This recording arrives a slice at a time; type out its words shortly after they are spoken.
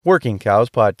Working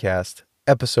Cows Podcast,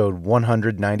 episode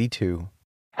 192.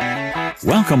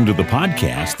 Welcome to the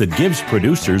podcast that gives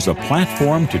producers a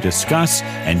platform to discuss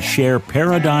and share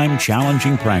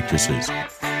paradigm-challenging practices.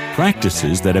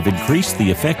 Practices that have increased the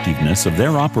effectiveness of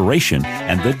their operation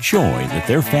and the joy that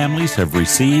their families have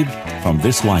received from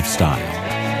this lifestyle.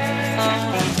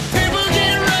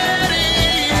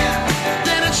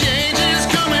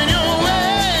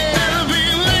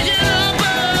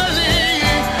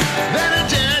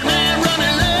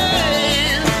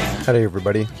 Howdy,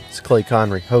 everybody. It's Clay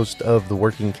Conry, host of the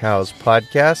Working Cows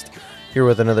Podcast, here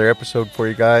with another episode for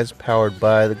you guys, powered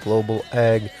by the Global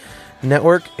Ag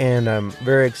Network, and I'm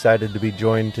very excited to be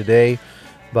joined today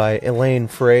by Elaine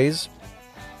Fraze.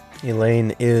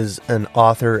 Elaine is an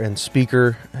author and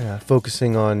speaker,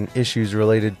 focusing on issues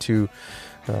related to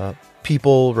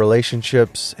people,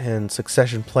 relationships, and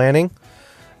succession planning.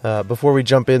 Before we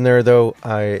jump in there, though,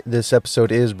 this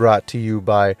episode is brought to you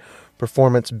by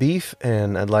Performance Beef,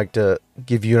 and I'd like to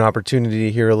give you an opportunity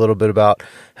to hear a little bit about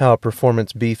how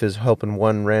Performance Beef is helping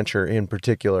one rancher in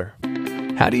particular.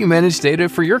 How do you manage data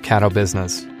for your cattle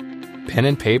business? Pen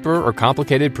and paper or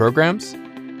complicated programs?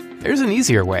 There's an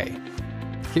easier way.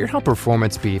 Hear how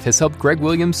Performance Beef has helped Greg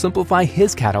Williams simplify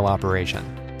his cattle operation.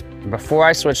 Before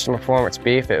I switched to Performance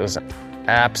Beef, it was an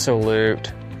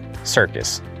absolute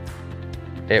circus.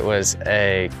 It was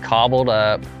a cobbled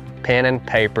up pen and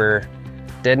paper,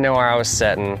 didn't know where I was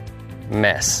setting,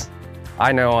 mess.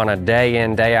 I know on a day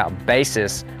in, day out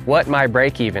basis what my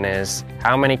break even is,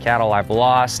 how many cattle I've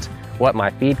lost, what my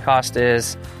feed cost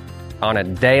is. On a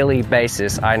daily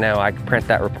basis, I know I can print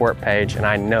that report page and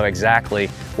I know exactly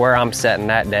where I'm setting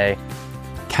that day.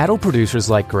 Cattle producers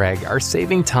like Greg are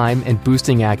saving time and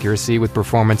boosting accuracy with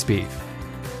Performance Beef.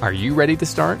 Are you ready to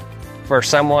start? For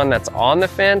someone that's on the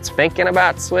fence thinking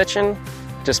about switching,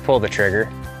 just pull the trigger.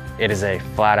 It is a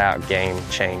flat-out game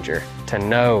changer to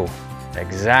know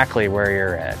exactly where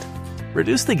you're at.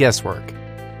 Reduce the guesswork.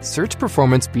 Search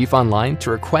Performance Beef online to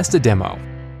request a demo.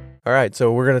 All right,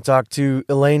 so we're going to talk to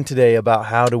Elaine today about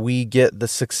how do we get the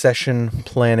succession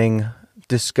planning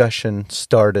discussion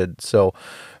started. So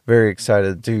very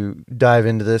excited to dive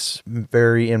into this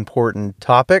very important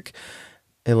topic.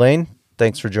 Elaine,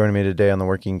 thanks for joining me today on the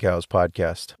Working Cows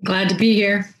Podcast. Glad to be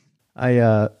here.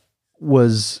 I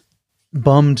was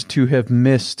bummed to have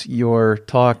missed your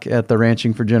talk at the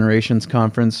Ranching for Generations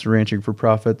conference, Ranching for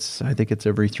Profits. I think it's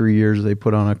every 3 years they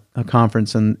put on a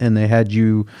conference, and they had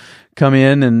you come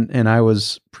in, and I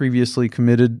was previously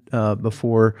committed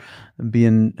before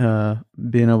being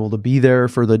able to be there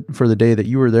for the day that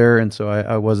you were there, and so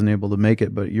I wasn't able to make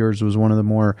it. But yours was one of the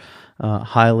more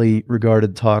highly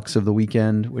regarded talks of the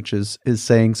weekend, which is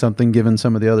saying something given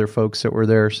some of the other folks that were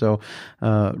there. So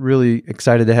really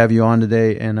excited to have you on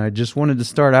today, and I just wanted to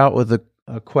start out with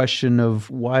a question of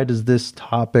why does this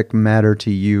topic matter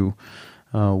to you?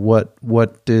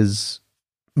 What is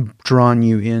drawn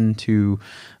you into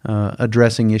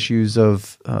addressing issues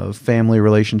of family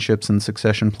relationships and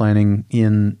succession planning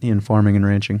in farming and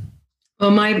ranching?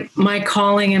 Well, my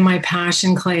calling and my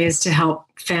passion, Clay, is to help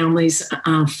families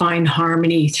find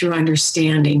harmony through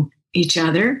understanding each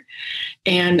other.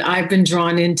 And I've been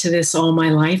drawn into this all my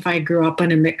life. I grew up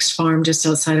on a mixed farm just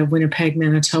outside of Winnipeg,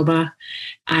 Manitoba.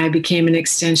 I became an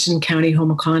Extension County home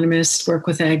economist, work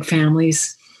with ag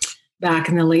families back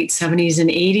in the late 70s and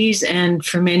 80s. And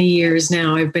for many years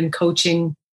now, I've been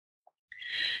coaching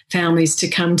families to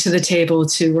come to the table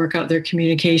to work out their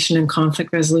communication and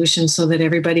conflict resolution so that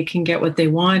everybody can get what they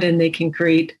want and they can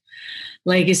create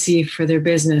legacy for their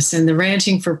business. And the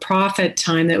Ranching for Profit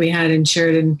time that we had in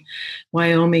Sheridan,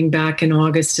 Wyoming back in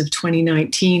August of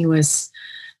 2019 was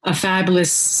a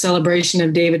fabulous celebration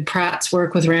of David Pratt's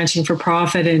work with Ranching for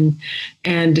Profit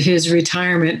and his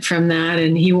retirement from that.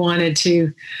 And he wanted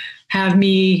to have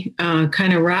me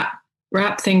kind of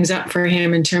wrap things up for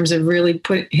him in terms of really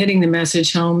hitting the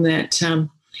message home that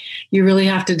you really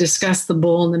have to discuss the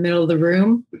bull in the middle of the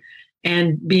room,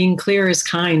 and being clear is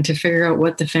kind to figure out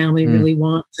what the family really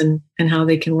wants and how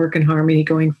they can work in harmony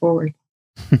going forward.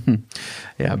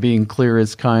 Yeah, being clear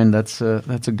is kind. That's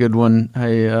a good one.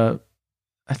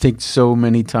 I think so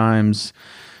many times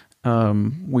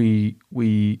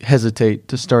we hesitate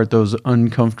to start those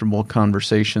uncomfortable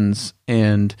conversations,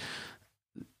 and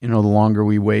the longer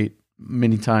we wait,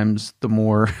 many times the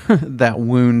more that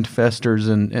wound festers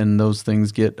and those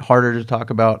things get harder to talk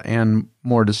about and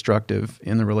more destructive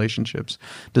in the relationships.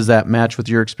 Does that match with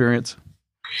your experience?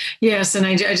 Yes, and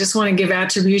I just want to give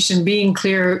attribution. Being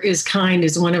clear is kind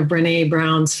is one of Brene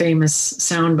Brown's famous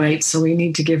sound bites, so we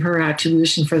need to give her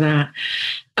attribution for that.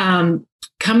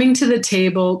 Coming to the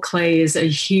table, Clay, is a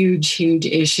huge, huge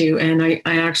issue. And I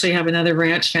actually have another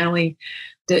ranch family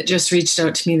that just reached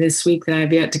out to me this week that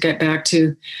I've yet to get back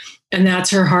to. And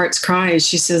that's her heart's cry.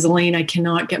 She says, Elaine, I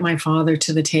cannot get my father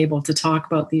to the table to talk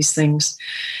about these things.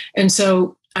 And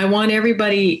so I want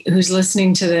everybody who's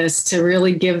listening to this to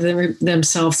really give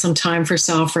themselves some time for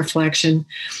self-reflection.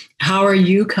 How are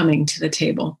you coming to the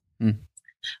table?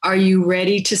 Are you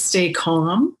ready to stay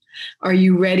calm? Are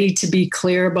you ready to be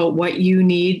clear about what you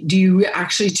need? Do you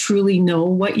actually truly know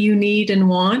what you need and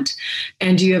want?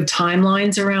 And do you have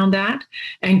timelines around that?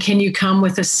 And can you come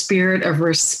with a spirit of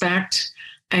respect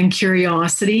and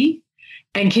curiosity?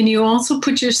 And can you also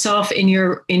put yourself in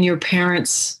your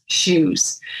parents'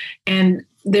 shoes? And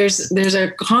there's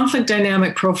a conflict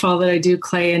dynamic profile that I do,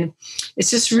 Clay, and it's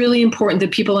just really important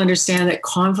that people understand that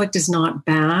conflict is not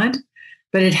bad,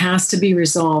 but it has to be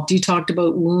resolved. You talked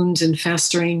about wounds and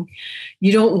festering.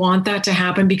 You don't want that to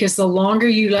happen, because the longer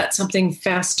you let something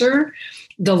fester,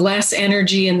 the less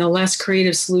energy and the less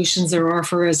creative solutions there are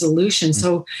for resolution.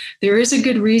 So there is a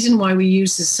good reason why we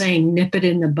use the saying, nip it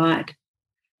in the bud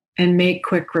and make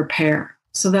quick repair.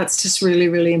 So that's just really,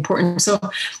 really important. So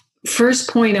first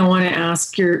point I want to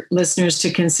ask your listeners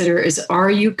to consider is,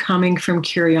 are you coming from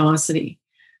curiosity?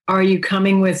 Are you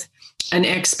coming with an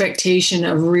expectation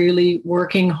of really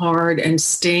working hard and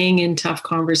staying in tough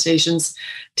conversations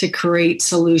to create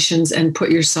solutions and put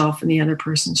yourself in the other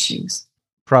person's shoes?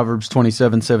 Proverbs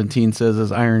 27:17 says,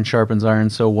 as iron sharpens iron,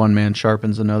 so one man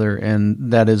sharpens another. And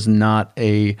that is not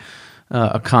a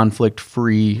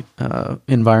conflict-free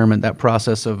environment, that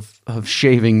process of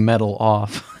shaving metal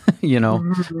off.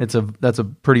 That's a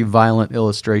pretty violent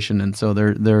illustration, and so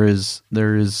there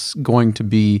is going to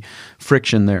be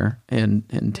friction there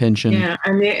and tension. Yeah,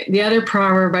 and the other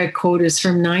proverb I quote is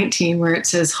from 19, where it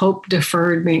says, "Hope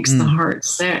deferred makes the heart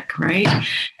sick." Right,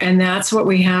 and that's what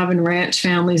we have in ranch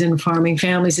families and farming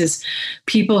families, is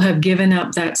people have given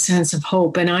up that sense of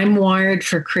hope. And I'm wired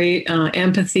for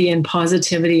empathy and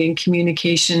positivity and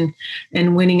communication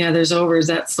and winning others over.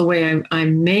 That's the way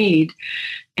I'm made.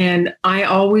 And I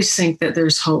always think that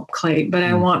there's hope, Clay, but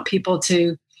I want people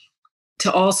to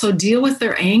also deal with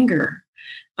their anger.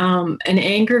 And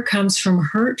anger comes from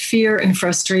hurt, fear, and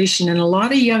frustration. And a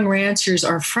lot of young ranchers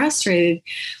are frustrated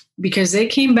because they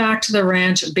came back to the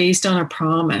ranch based on a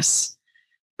promise.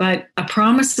 But a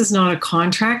promise is not a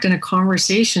contract, and a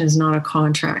conversation is not a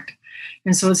contract.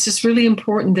 And so it's just really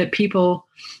important that people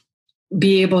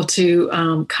be able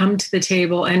to come to the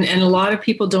table. And a lot of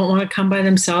people don't want to come by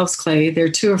themselves, Clay. They're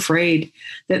too afraid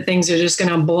that things are just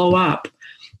going to blow up.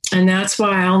 And that's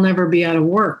why I'll never be out of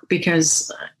work,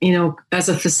 because, as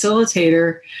a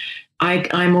facilitator,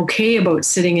 I'm okay about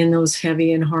sitting in those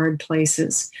heavy and hard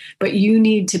places, but you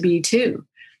need to be too.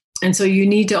 And so you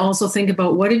need to also think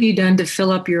about, what have you done to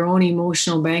fill up your own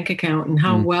emotional bank account, and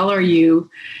how well are you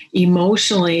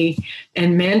emotionally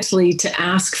and mentally to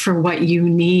ask for what you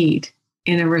need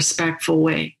in a respectful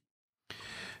way.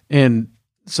 And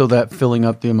so that filling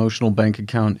up the emotional bank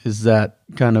account, is that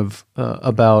kind of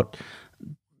about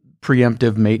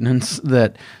preemptive maintenance,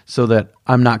 so that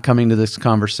I'm not coming to this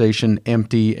conversation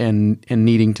empty and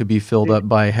needing to be filled up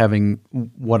by having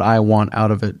what I want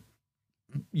out of it,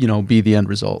 be the end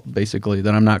result, basically,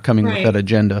 that I'm not coming with that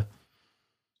agenda.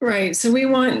 Right. So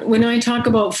when I talk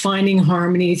about finding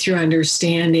harmony through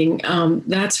understanding,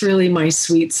 that's really my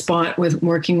sweet spot with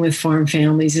working with farm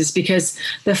families, is because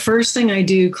the first thing I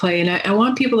do, Clay, and I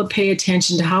want people to pay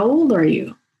attention to, how old are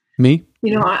you? Me?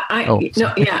 I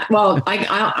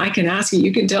can ask you.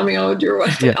 You can tell me how old you are.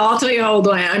 Yeah. I'll tell you how old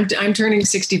I am. I'm turning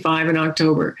 65 in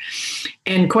October.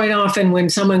 And quite often when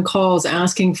someone calls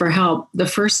asking for help, the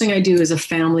first thing I do is a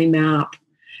family map,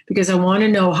 because I want to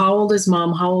know, how old is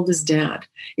mom? How old is dad?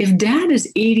 If dad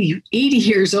is 80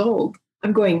 years old,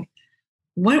 I'm going,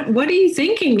 what are you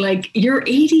thinking? Like, you're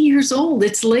 80 years old.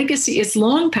 It's legacy. It's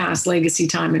long past legacy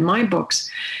time in my books.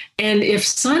 And if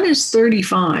son is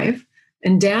 35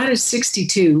 and dad is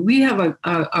 62, we have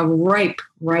a ripe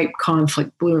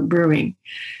conflict brewing,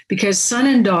 because son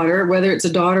and daughter, whether it's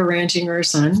a daughter ranching or a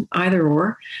son, either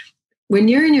or, when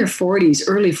you're in your 40s,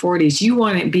 early 40s, you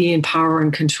want to be in power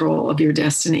and control of your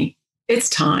destiny. It's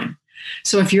time.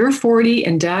 So if you're 40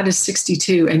 and dad is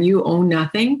 62 and you own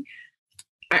nothing,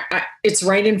 it's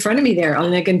right in front of me there.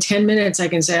 Like in 10 minutes, I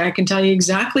can tell you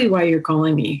exactly why you're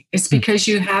calling me. It's because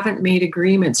you haven't made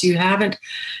agreements. You haven't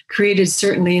created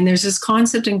certainty. And there's this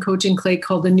concept in coaching, Clay,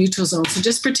 called the neutral zone. So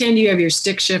just pretend you have your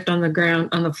stick shift on the ground,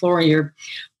 on the floor, your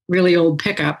really old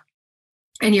pickup,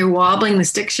 and you're wobbling the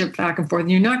stick shift back and forth,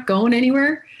 and you're not going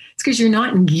anywhere. It's because you're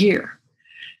not in gear.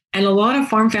 And a lot of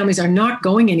farm families are not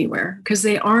going anywhere because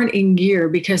they aren't in gear,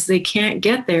 because they can't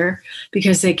get there,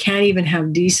 because they can't even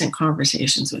have decent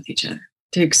conversations with each other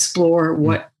to explore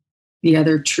what the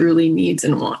other truly needs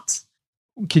and wants.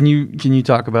 Can you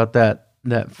talk about that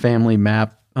family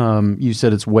map? You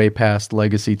said it's way past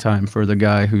legacy time for the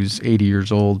guy who's 80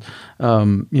 years old.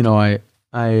 I've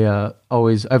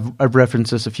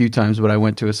referenced this a few times, but I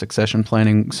went to a succession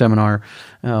planning seminar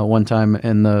one time,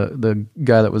 and the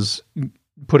guy that was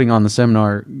putting on the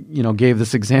seminar, gave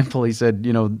this example. He said,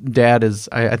 dad is,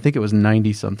 I think it was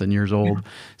 90 something years old,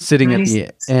 sitting 96.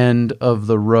 At the end of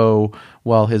the row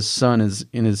while his son is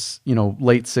in his,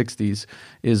 late 60s,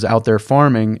 is out there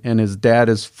farming, and his dad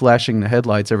is flashing the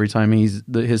headlights every time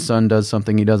his son does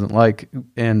something he doesn't like.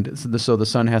 And so the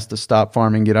son has to stop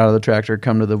farming, get out of the tractor,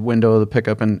 come to the window of the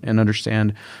pickup and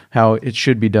understand how it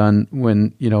should be done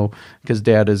when, because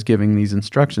dad is giving these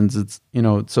instructions. It's,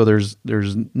 so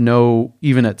there's no,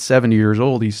 even at 70 years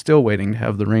old, he's still waiting to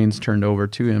have the reins turned over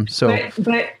to him. So,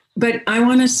 But I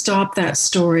want to stop that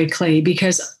story, Clay,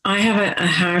 because I have a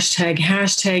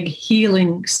hashtag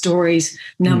healing stories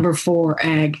number 4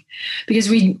 ag, because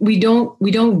we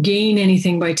don't gain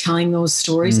anything by telling those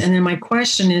stories. And then my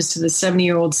question is to the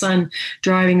 70-year-old son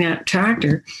driving that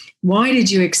tractor, why did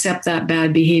you accept that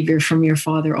bad behavior from your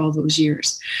father all those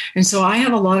years? And so I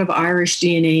have a lot of Irish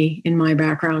DNA in my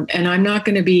background, and I'm not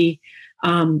going to be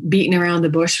beating around the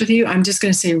bush with you. I'm just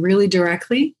going to say really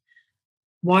directly,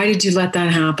 why did you let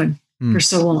that happen for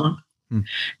so long?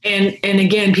 And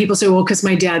again, people say, well, because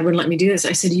my dad wouldn't let me do this.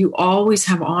 I said, you always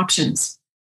have options.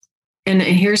 And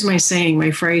here's my saying,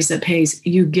 my phrase that pays: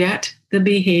 you get the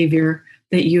behavior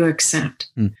that you accept.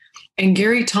 And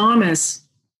Gary Thomas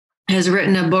has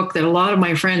written a book that a lot of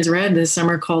my friends read this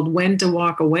summer called When to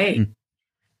Walk Away.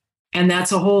 And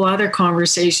that's a whole other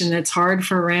conversation that's hard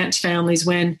for ranch families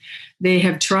when they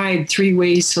have tried 3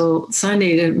 ways till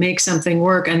Sunday to make something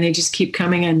work, and they just keep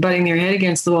coming and butting their head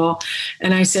against the wall.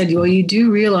 And I said, well, you do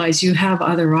realize you have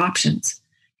other options.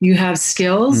 You have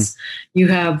skills, you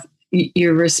have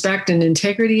your respect and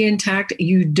integrity intact.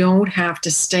 You don't have to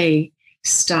stay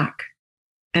stuck.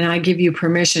 And I give you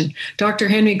permission. Dr.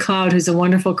 Henry Cloud, who's a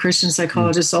wonderful Christian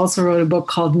psychologist, also wrote a book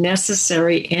called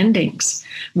Necessary Endings: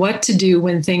 What to Do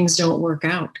When Things Don't Work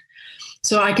Out.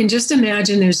 So I can just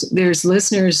imagine there's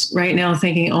listeners right now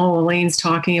thinking, oh, Elaine's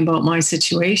talking about my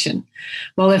situation.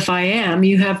 Well, if I am,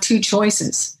 you have 2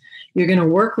 choices. You're going to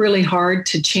work really hard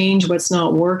to change what's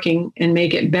not working and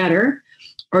make it better,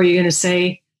 or you're going to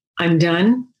say, I'm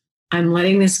done. I'm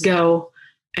letting this go.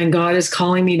 And God is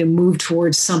calling me to move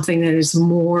towards something that is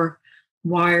more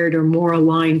wired or more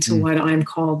aligned to what I'm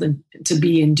called to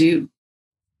be and do.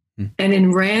 And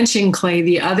in ranching, Clay,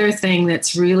 the other thing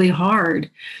that's really hard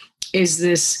is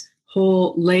this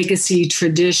whole legacy,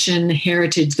 tradition,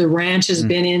 heritage. The ranch has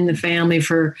been in the family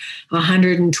for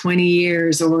 120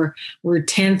 years, or we're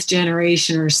 10th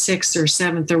generation or 6th or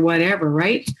 7th or whatever,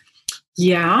 right?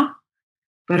 Yeah.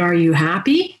 But are you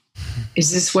happy?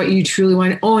 Is this what you truly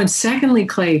want? Oh, and secondly,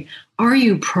 Clay, are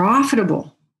you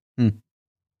profitable?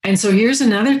 And so here's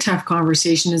another tough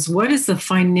conversation: is what is the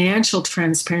financial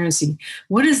transparency?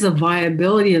 What is the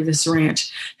viability of this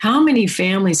ranch? How many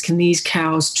families can these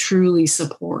cows truly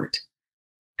support?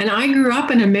 And I grew up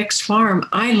in a mixed farm.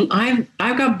 I've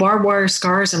got barbed wire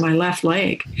scars in my left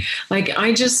leg. Like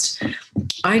I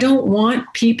don't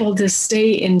want people to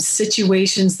stay in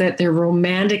situations that they're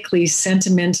romantically,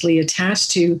 sentimentally attached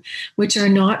to, which are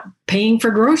not paying for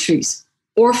groceries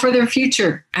or for their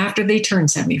future after they turn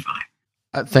 75.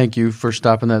 Thank you for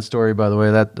stopping that story, by the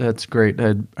way. That's great.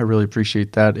 I really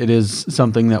appreciate that. It is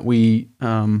something that we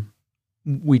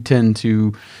tend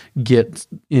to get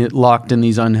locked in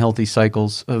these unhealthy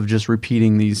cycles of just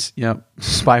repeating these,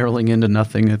 spiraling into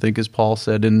nothing, I think, as Paul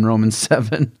said in Romans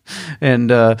 7.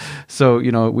 And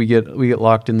so, we get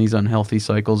locked in these unhealthy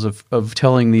cycles of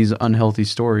telling these unhealthy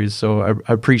stories. So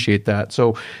I appreciate that.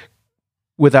 So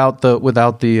without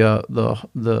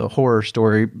the horror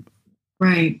story,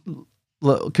 right?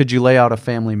 Could you lay out a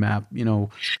family map?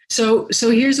 So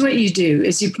here's what you do: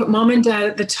 is you put mom and dad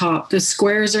at the top. The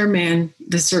squares are men,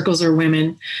 the circles are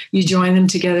women. You join them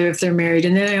together if they're married.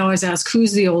 And then I always ask,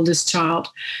 who's the oldest child?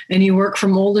 And you work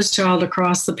from oldest child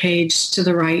across the page to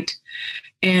the right.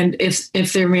 And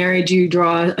if they're married, you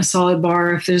draw a solid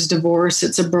bar. If there's divorce,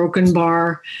 it's a broken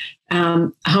bar.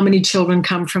 How many children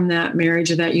come from that marriage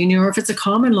or that union? Or if it's a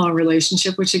common law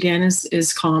relationship, which again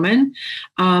is common,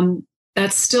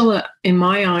 that's still in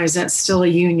my eyes, that's still a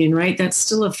union, right? That's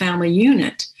still a family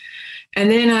unit.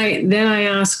 And then I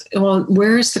ask, well,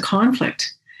 where is the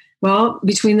conflict? Well,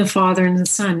 between the father and the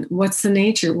son, what's the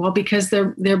nature? Well, because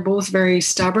they're both very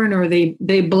stubborn, or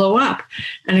they blow up.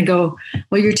 And I go,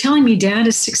 well, you're telling me dad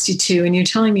is 62, and you're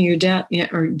telling me your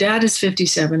dad is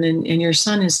 57, and your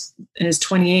son is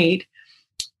 28,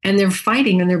 and they're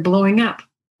fighting and they're blowing up.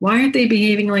 Why aren't they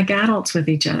behaving like adults with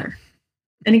each other?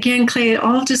 And again, Clay, it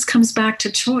all just comes back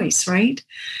to choice, right?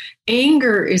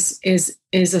 Anger is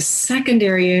a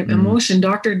secondary emotion.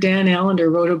 Dr. Dan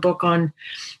Allender wrote a book on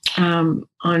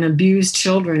abused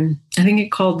children. I think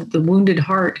it called The Wounded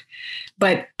Heart.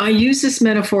 But I use this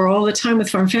metaphor all the time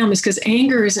with farm families, because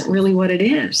anger isn't really what it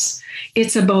is.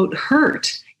 It's about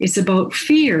hurt. It's about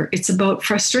fear. It's about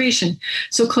frustration.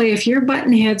 So, Clay, if you're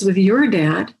butting heads with your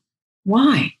dad,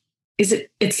 why?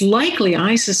 It's likely,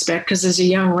 I suspect, because as a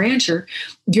young rancher,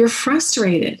 you're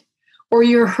frustrated, or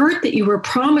you're hurt that you were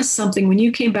promised something when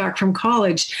you came back from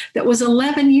college that was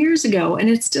 11 years ago and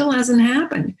it still hasn't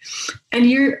happened.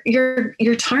 And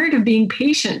you're tired of being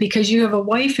patient because you have a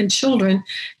wife and children,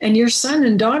 and your son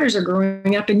and daughters are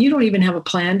growing up, and you don't even have a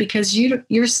plan because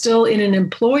you're still in an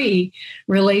employee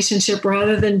relationship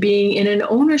rather than being in an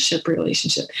ownership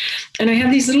relationship. And I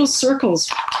have these little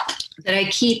circles that I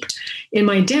keep in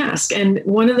my desk. And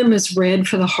one of them is red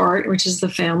for the heart, which is the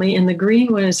family. And the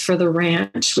green one is for the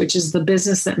ranch, which is the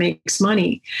business that makes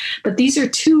money. But these are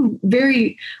two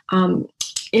very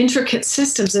intricate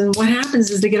systems. And what happens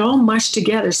is they get all mushed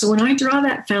together. So when I draw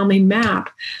that family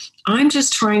map, I'm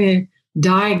just trying to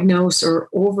diagnose or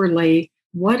overlay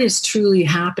what is truly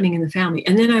happening in the family.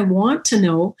 And then I want to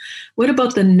know, what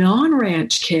about the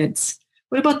non-ranch kids?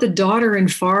 What about the daughter in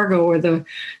Fargo, or the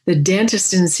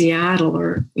dentist in Seattle,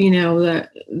 or,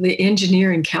 the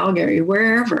engineer in Calgary,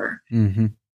 wherever? Mm-hmm.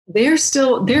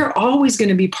 They're always going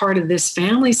to be part of this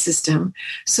family system.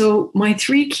 So my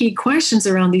three key questions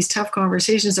around these tough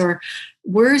conversations are,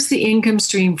 where's the income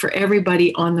stream for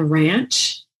everybody on the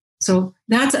ranch? So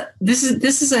this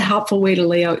is a helpful way to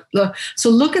lay out. So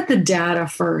look at the data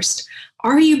first.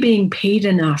 Are you being paid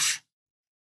enough?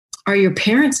 Are your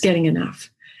parents getting enough?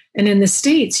 And in the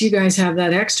States, you guys have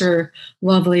that extra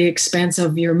lovely expense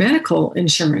of your medical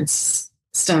insurance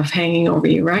stuff hanging over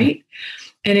you, right?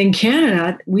 And in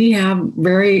Canada, we have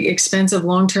very expensive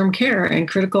long-term care and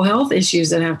critical health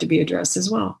issues that have to be addressed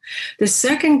as well. The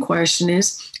second question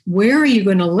is, where are you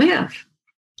going to live?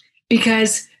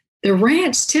 Because the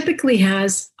ranch typically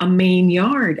has a main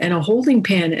yard and a holding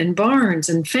pen and barns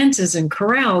and fences and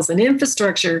corrals and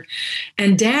infrastructure.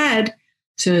 And Dad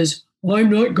says,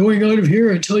 I'm not going out of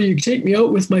here until you take me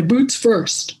out with my boots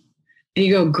first. And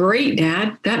you go, great,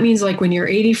 Dad. That means like when you're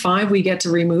 85, we get to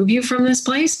remove you from this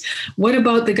place. What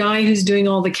about the guy who's doing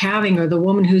all the calving, or the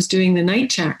woman who's doing the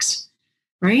night checks,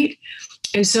 right?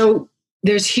 And so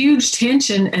there's huge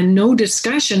tension and no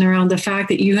discussion around the fact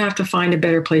that you have to find a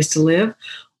better place to live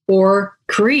or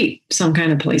create some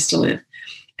kind of place to live.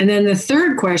 And then the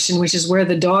third question, which is where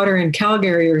the daughter in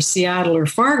Calgary or Seattle or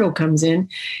Fargo comes in,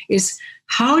 is,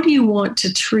 how do you want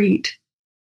to treat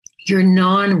your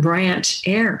non-ranch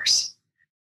heirs?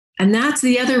 And that's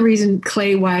the other reason,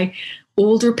 Clay, why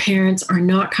older parents are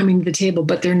not coming to the table,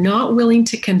 but they're not willing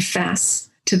to confess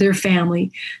to their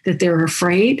family that they're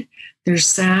afraid, they're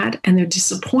sad, and they're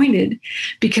disappointed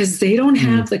because they don't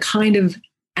have the kind of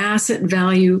asset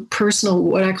value,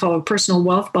 what I call a personal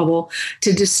wealth bubble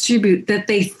to distribute that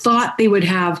they thought they would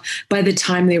have by the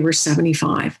time they were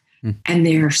 75. And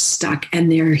they're stuck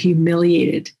and they're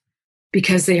humiliated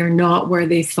because they are not where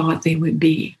they thought they would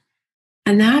be.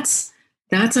 And that's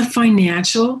a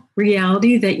financial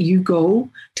reality that you go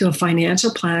to a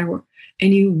financial planner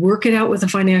and you work it out with a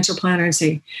financial planner and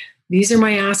say, these are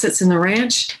my assets in the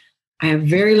ranch. I have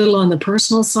very little on the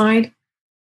personal side.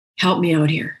 Help me out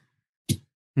here.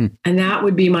 And that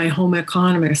would be my home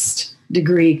economist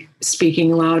degree,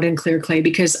 speaking loud and clear, Clay,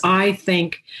 because I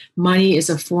think money is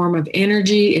a form of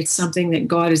energy. It's something that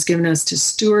God has given us to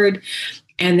steward,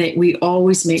 and that we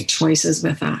always make choices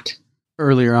with that.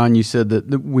 Earlier on, you said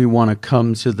that we want to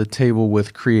come to the table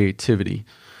with creativity.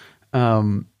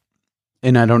 And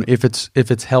I don't, if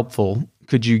it's helpful,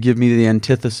 could you give me the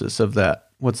antithesis of that?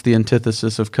 What's the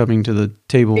antithesis of coming to the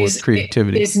table with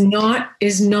creativity? Is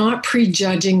not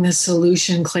prejudging the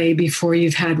solution, Clay, before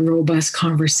you've had robust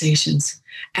conversations,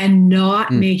 and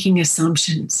not making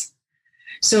assumptions.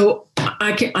 So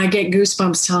I get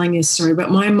goosebumps telling this story, but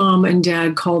my mom and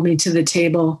dad called me to the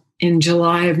table in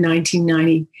July of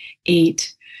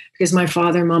 1998 because my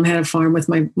father and mom had a farm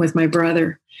with my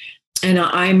brother. And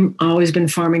I'm always been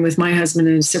farming with my husband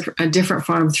in a different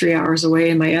farm 3 hours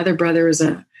away. And my other brother is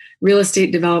a real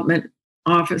estate development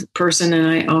office person. And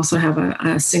I also have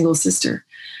a single sister.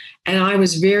 And I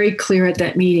was very clear at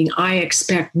that meeting. I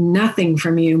expect nothing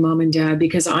from you, Mom and Dad,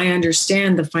 because I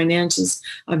understand the finances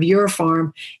of your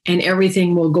farm, and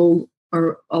everything will go,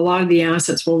 or a lot of the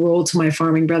assets will roll to my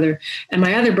farming brother. And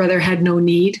my other brother had no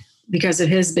need because of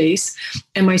his base.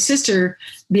 And my sister,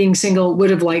 being single, would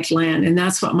have liked land. And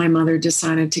that's what my mother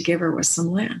decided to give her, was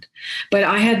some land. But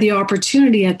I had the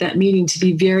opportunity at that meeting to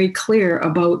be very clear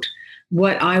about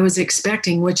what I was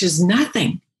expecting, which is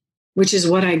nothing, which is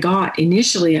what I got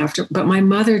initially after. But my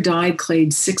mother died,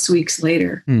 Clade, 6 weeks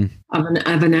later of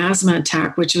an asthma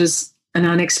attack, which was an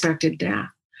unexpected death.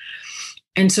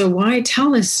 And so why I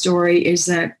tell this story is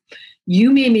that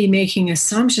you may be making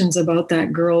assumptions about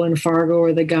that girl in Fargo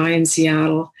or the guy in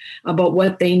Seattle about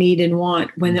what they need and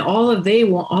want, when all that they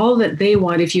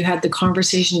want, if you had the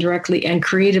conversation directly and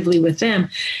creatively with them,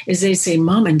 is they say,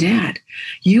 Mom and Dad,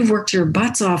 you've worked your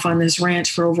butts off on this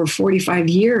ranch for over 45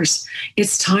 years.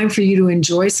 It's time for you to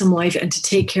enjoy some life and to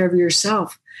take care of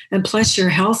yourself. And plus your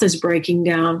health is breaking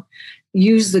down.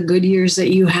 Use the good years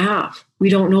that you have. We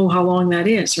don't know how long that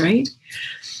is, right?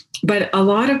 But a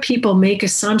lot of people make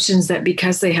assumptions that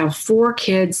because they have 4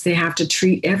 kids, they have to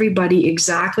treat everybody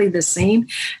exactly the same.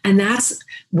 And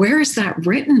where is that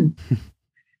written?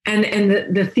 And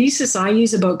the thesis I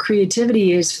use about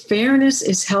creativity is fairness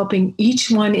is helping each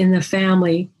one in the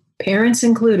family, parents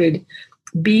included,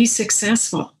 be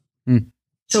successful.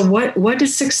 So what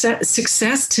is success?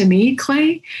 Success to me,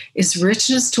 Clay, is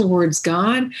richness towards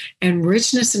God and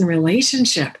richness in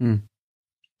relationship.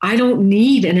 I don't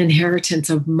need an inheritance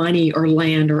of money or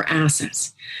land or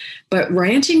assets, but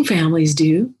ranching families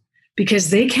do,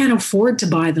 because they can't afford to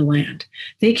buy the land.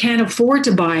 They can't afford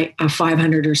to buy a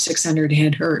 500 or 600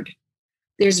 head herd.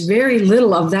 There's very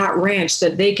little of that ranch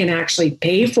that they can actually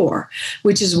pay for,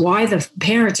 which is why the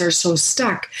parents are so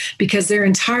stuck, because their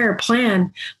entire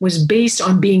plan was based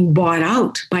on being bought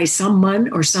out by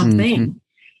someone or something.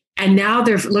 And now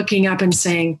they're looking up and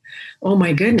saying, oh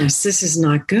my goodness, this is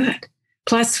not good.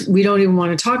 Plus, we don't even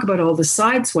want to talk about all the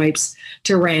side swipes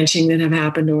to ranching that have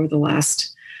happened over the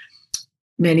last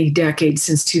many decades,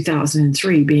 since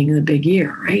 2003 being the big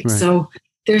year, right? So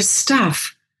there's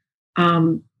stuff.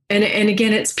 And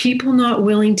again, it's people not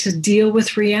willing to deal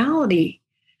with reality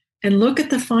and look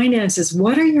at the finances.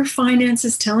 What are your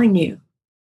finances telling you?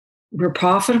 We're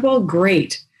profitable,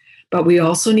 great, but we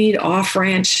also need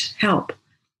off-ranch help.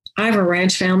 I have a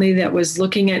ranch family that was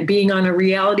looking at being on a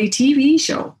reality TV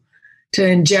show to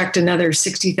inject another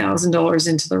 $60,000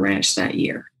 into the ranch that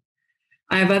year.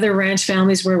 I have other ranch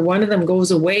families where one of them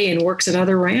goes away and works at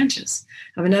other ranches.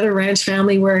 I have another ranch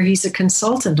family where he's a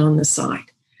consultant on the side.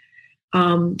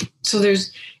 So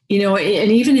there's, and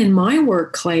even in my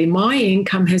work, Clay, my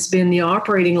income has been the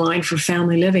operating line for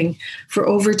family living for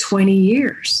over 20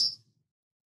 years.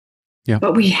 Yeah.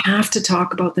 But we have to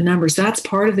talk about the numbers. That's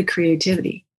part of the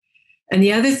creativity. And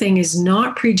the other thing is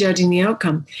not prejudging the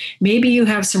outcome. Maybe you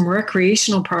have some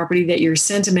recreational property that you're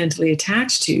sentimentally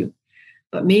attached to,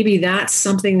 but maybe that's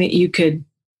something that you could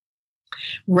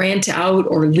rent out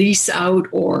or lease out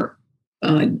or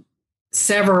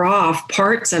sever off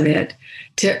parts of it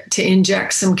to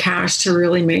inject some cash to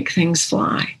really make things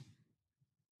fly.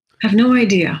 I have no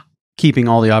idea. Keeping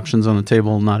all the options on the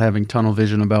table, not having tunnel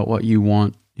vision about what you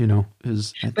want.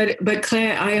 But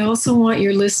Claire, I also want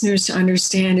your listeners to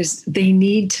understand is they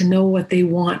need to know what they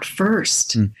want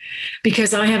first,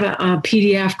 because I have a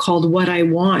PDF called What I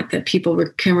Want that people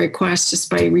can request just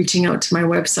by reaching out to my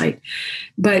website.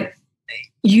 But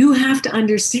you have to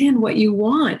understand what you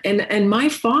want. And my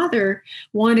father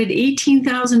wanted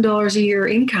 $18,000 a year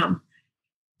income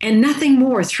and nothing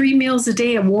more, 3 meals a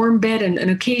day, a warm bed, and an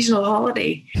occasional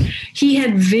holiday. He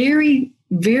had very,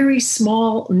 very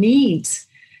small needs.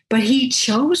 But he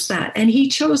chose that, and he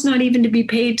chose not even to be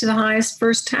paid to the highest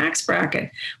first tax bracket,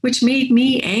 which made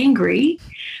me angry.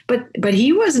 But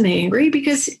he wasn't angry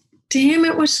because to him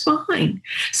it was fine.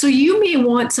 So you may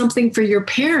want something for your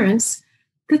parents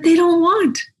that they don't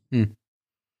want.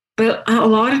 But a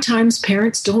lot of times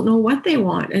parents don't know what they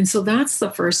want. And so that's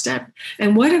the first step.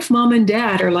 And what if mom and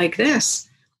dad are like this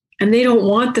and they don't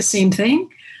want the same thing?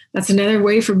 That's another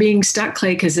way for being stuck,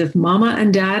 Clay, because if mama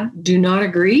and dad do not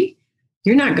agree,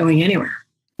 you're not going anywhere.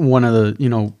 One of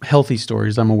the, healthy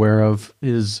stories I'm aware of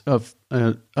is of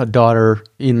a daughter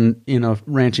in a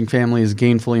ranching family is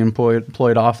gainfully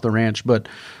employed off the ranch, but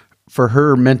for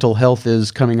her, mental health is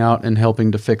coming out and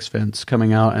helping to fix fence,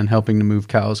 coming out and helping to move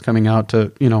cows, coming out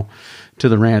to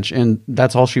the ranch, and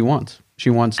that's all she wants.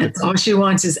 All she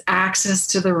wants is access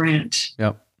to the ranch.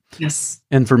 Yep. Yes.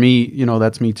 And for me,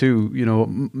 that's me too.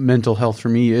 Mental health for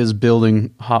me is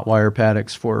building hot wire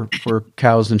paddocks for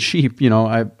cows and sheep.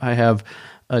 I have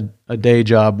a day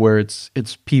job where it's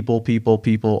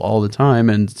people all the time.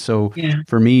 And so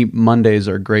for me, Mondays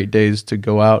are great days to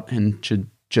go out and to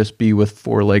just be with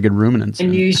four-legged ruminants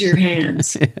and use your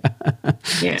hands.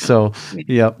 Yeah. So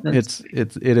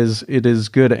it is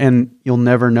good. And you'll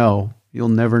never know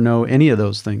any of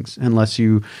those things unless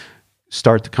you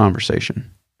start the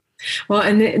conversation. Well,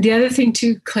 and the other thing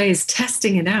too, Clay, is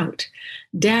testing it out.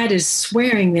 Dad is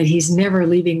swearing that he's never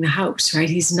leaving the house, right?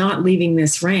 He's not leaving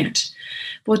this ranch.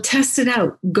 Well, test it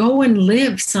out. Go and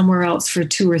live somewhere else for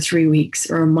 2 or 3 weeks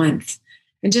or a month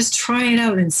and just try it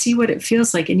out and see what it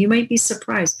feels like. And you might be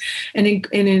surprised. And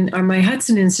in my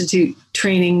Hudson Institute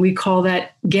training, we call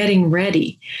that getting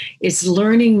ready. It's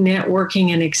learning, networking,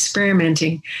 and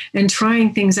experimenting and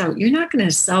trying things out. You're not going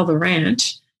to sell the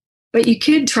ranch, but you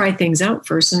could try things out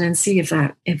first and then see if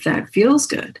that feels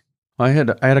good. I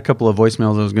had a couple of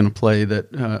voicemails I was going to play that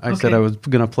I said I was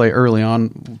going to play early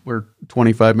on. We're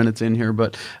 25 minutes in here,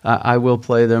 but I will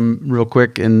play them real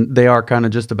quick. And they are kind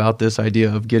of just about this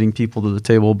idea of getting people to the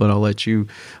table, but I'll let you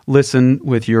listen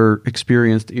with your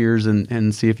experienced ears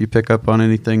and see if you pick up on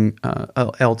anything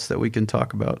else that we can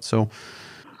talk about. So,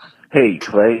 hey,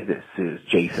 Clay, this is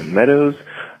Jason Meadows.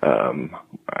 I'm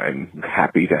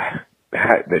happy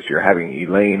that you're having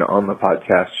Elaine on the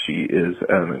podcast. She is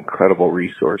an incredible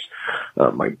resource.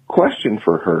 My question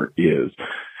for her is,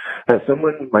 as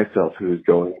someone myself who is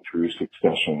going through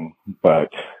succession, but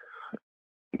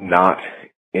not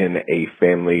in a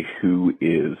family who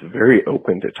is very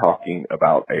open to talking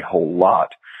about a whole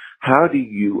lot, how do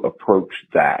you approach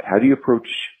that? How do you approach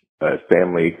a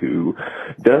family who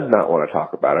does not want to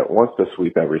talk about it, wants to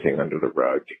sweep everything under the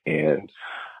rug, and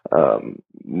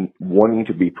wanting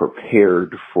to be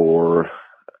prepared for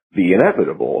the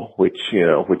inevitable, which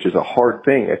is a hard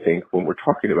thing, I think, when we're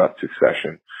talking about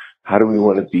succession. How do we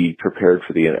want to be prepared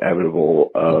for the inevitable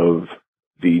of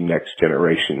the next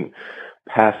generation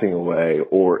passing away,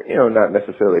 or, not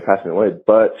necessarily passing away,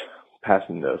 but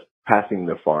passing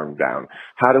the farm down?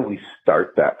 How do we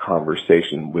start that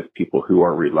conversation with people who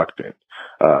are reluctant?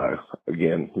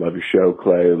 Again, love your show,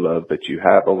 Clay. Love that you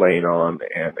have Elaine on,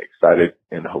 and excited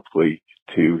and hopefully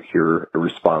to hear a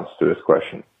response to this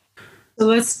question. So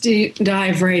let's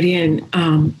dive right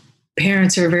in.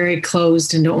 Parents are very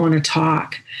closed and don't want to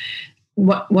talk.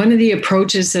 One of the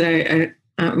approaches that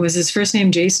was his first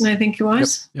name Jason, I think he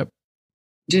was? Yep.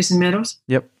 Jason Meadows?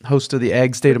 Yep. Host of the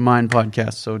Ag State of Mind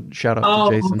podcast. So shout out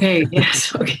to Jason. Okay.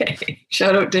 Yes. Okay.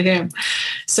 Shout out to him.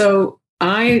 So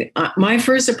my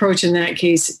first approach in that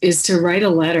case is to write a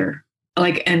letter,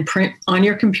 and print on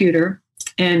your computer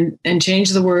and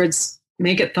change the words,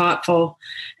 make it thoughtful,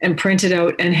 and print it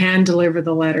out and hand deliver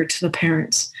the letter to the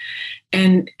parents.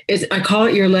 And I call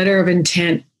it your letter of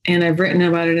intent. And I've written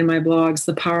about it in my blogs,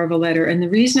 The Power of a Letter. And the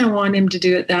reason I want him to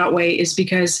do it that way is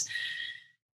because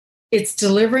it's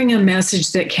delivering a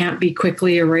message that can't be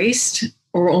quickly erased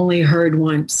or only heard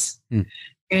once.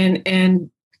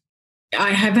 And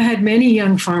I have had many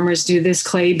young farmers do this,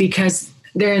 Clay, because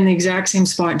they're in the exact same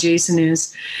spot Jason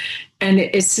is. And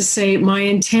it's to say, my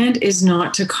intent is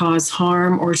not to cause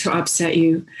harm or to upset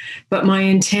you, but my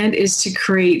intent is to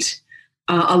create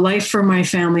a life for my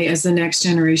family as the next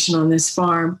generation on this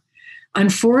farm.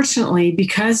 Unfortunately,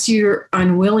 because you're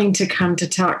unwilling to come to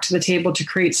talk to the table to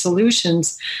create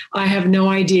solutions, I have no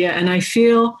idea. And I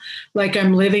feel like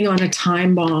I'm living on a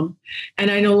time bomb.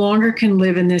 And I no longer can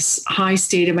live in this high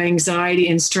state of anxiety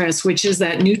and stress, which is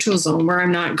that neutral zone where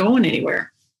I'm not going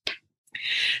anywhere.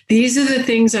 These are the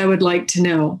things I would like to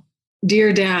know.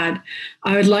 Dear Dad,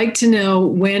 I would like to know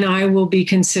when I will be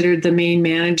considered the main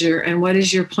manager, and what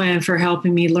is your plan for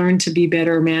helping me learn to be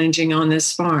better managing on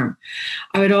this farm?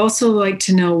 I would also like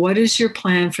to know, what is your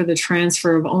plan for the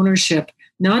transfer of ownership,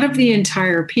 not of the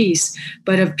entire piece,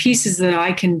 but of pieces that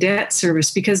I can debt service?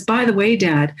 Because, by the way,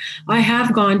 Dad, I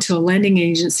have gone to a lending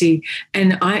agency,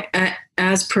 and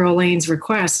as per Elaine's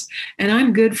request, and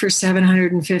I'm good for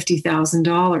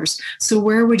 $750,000. So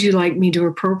where would you like me to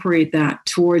appropriate that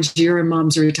towards your and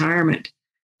Mom's retirement?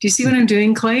 Do you see what I'm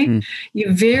doing, Clay?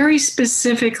 You very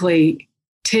specifically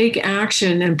take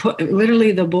action and put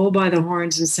literally the bull by the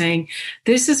horns and saying,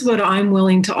 this is what I'm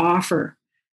willing to offer.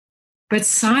 But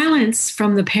silence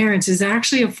from the parents is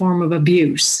actually a form of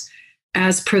abuse,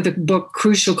 as per the book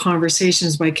Crucial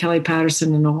Conversations by Kelly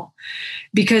Patterson and all.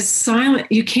 Because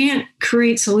you can't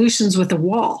create solutions with a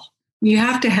wall. You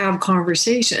have to have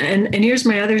conversation. And here's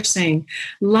my other saying,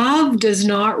 love does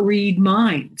not read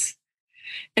minds.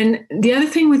 And the other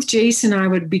thing with Jason, I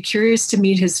would be curious to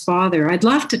meet his father. I'd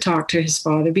love to talk to his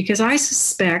father, because I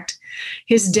suspect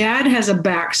his dad has a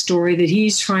backstory that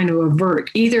he's trying to avert.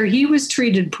 Either he was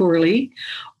treated poorly,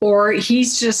 or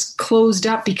he's just closed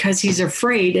up because he's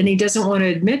afraid and he doesn't want to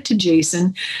admit to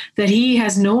Jason that he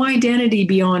has no identity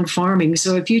beyond farming.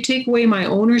 So if you take away my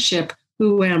ownership,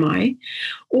 who am I?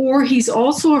 Or he's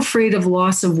also afraid of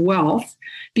loss of wealth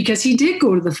because he did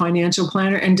go to the financial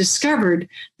planner and discovered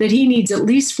that he needs at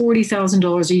least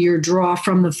 $40,000 a year draw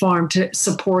from the farm to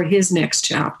support his next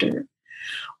chapter.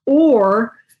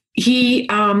 Or he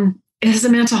has a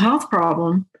mental health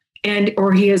problem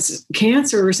or he has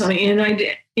cancer or something. And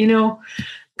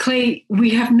Clay, we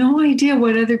have no idea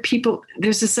what other people,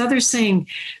 there's this other saying,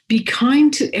 be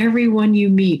kind to everyone you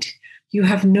meet. You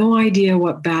have no idea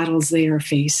what battles they are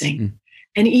facing. Mm.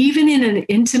 And even in an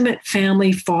intimate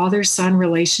family father-son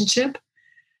relationship,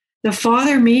 the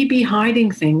father may be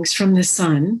hiding things from the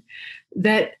son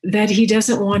that he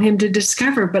doesn't want him to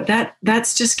discover, but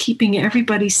that's just keeping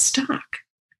everybody stuck.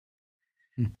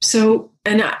 Mm. So,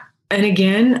 and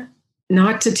again,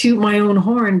 not to toot my own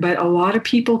horn, but a lot of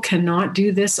people cannot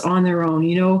do this on their own.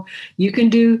 You can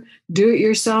do it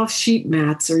yourself sheet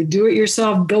mats or do it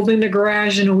yourself building the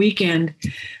garage in a weekend,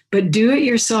 but do it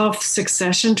yourself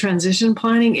succession transition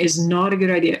planning is not a good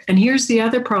idea. And here's the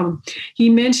other problem. He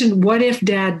mentioned, what if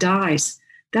dad dies?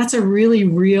 That's a really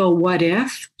real what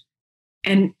if.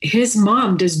 And his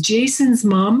mom, does Jason's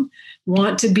mom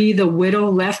want to be the widow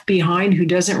left behind who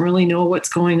doesn't really know what's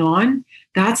going on?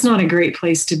 That's not a great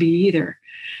place to be either.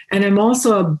 And I'm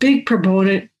also a big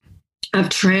proponent of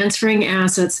transferring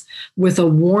assets with a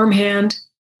warm hand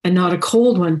and not a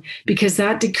cold one, because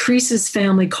that decreases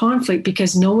family conflict,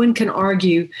 because no one can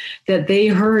argue that they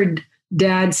heard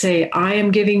dad say, I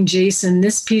am giving Jason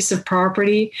this piece of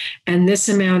property and this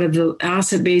amount of the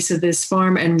asset base of this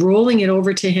farm and rolling it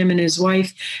over to him and his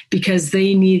wife because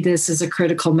they need this as a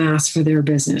critical mass for their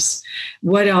business.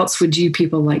 What else would you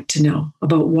people like to know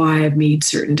about why I've made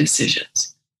certain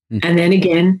decisions? Mm-hmm. And then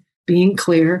again, being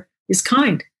clear is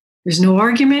kind. There's no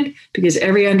argument because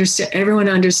everyone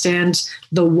understands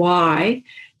the why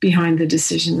behind the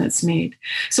decision that's made.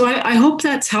 So I hope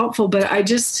that's helpful, but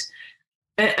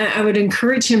I would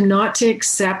encourage him not to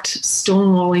accept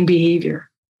stonewalling behavior.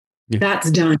 Yeah. That's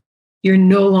done. You're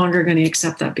no longer going to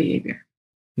accept that behavior.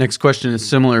 Next question is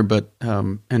similar, but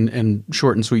and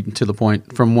short and sweet and to the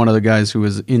point, from one of the guys who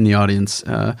was in the audience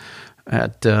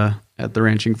at the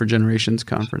Ranching for Generations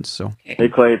conference. So, hey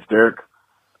Clay, it's Derek.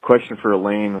 Question for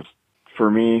Elaine. For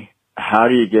me, how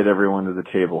do you get everyone to the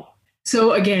table?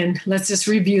 So again, let's just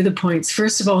review the points.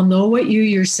 First of all, know what you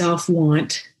yourself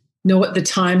want. Know what the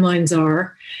timelines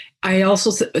are. I also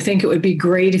think it would be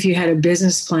great if you had a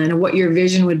business plan and what your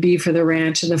vision would be for the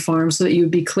ranch and the farm so that you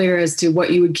would be clear as to what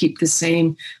you would keep the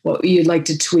same, what you'd like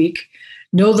to tweak.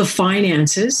 Know the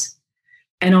finances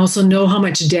and also know how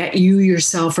much debt you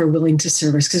yourself are willing to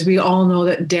service, because we all know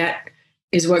that debt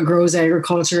is what grows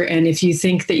agriculture. And if you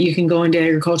think that you can go into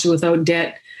agriculture without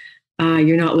debt,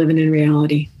 you're not living in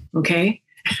reality. Okay.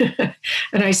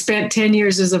 And I spent 10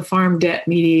 years as a farm debt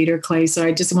mediator, Clay. So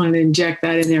I just wanted to inject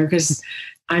that in there because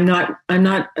I'm not a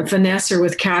finesser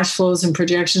with cash flows and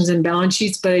projections and balance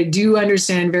sheets, but I do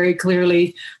understand very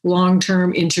clearly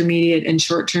long-term, intermediate, and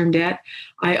short-term debt.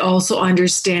 I also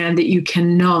understand that you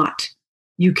cannot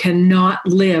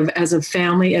live as a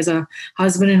family, as a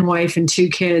husband and wife and 2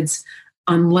 kids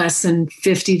on less than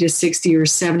 $50,000 to $60,000 or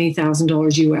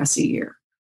 $70,000 US a year.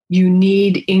 You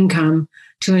need income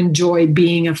to enjoy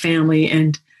being a family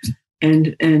and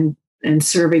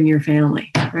serving your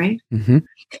family, right? Mm-hmm.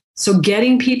 So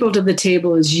getting people to the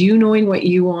table is you knowing what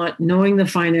you want, knowing the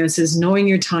finances, knowing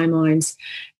your timelines,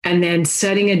 and then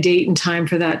setting a date and time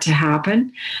for that to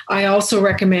happen. I also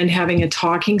recommend having a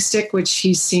talking stick, which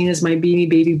he's seen as my Beanie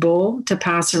Baby Bowl, to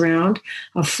pass around,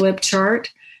 a flip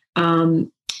chart,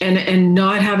 and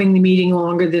not having the meeting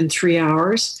longer than 3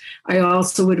 hours. I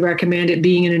also would recommend it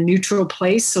being in a neutral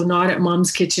place, so not at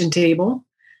mom's kitchen table,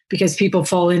 because people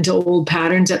fall into old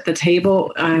patterns at the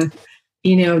table.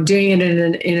 Doing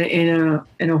it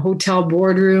in a hotel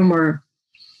boardroom or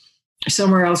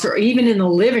somewhere else, or even in the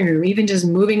living room, even just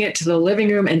moving it to the living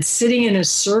room and sitting in a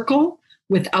circle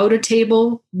without a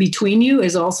table between you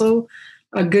is also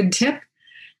a good tip.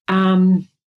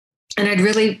 And I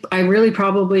really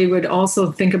probably would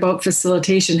also think about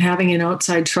facilitation, having an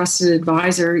outside trusted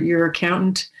advisor, your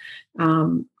accountant,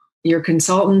 your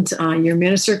consultant, your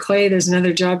minister, Clay. There's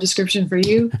another job description for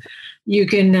you. You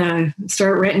can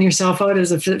start renting yourself out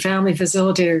as a family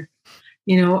facilitator,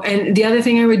 And the other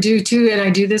thing I would do too, and I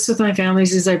do this with my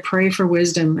families, is I pray for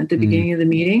wisdom at the beginning of the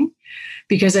meeting,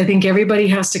 because I think everybody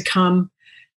has to come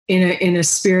in a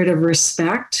spirit of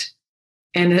respect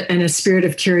and a spirit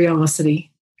of curiosity.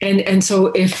 And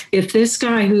so if this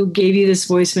guy who gave you this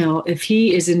voicemail, if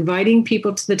he is inviting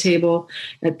people to the table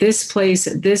at this place,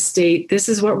 at this date, this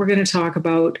is what we're going to talk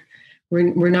about.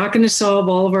 We're not going to solve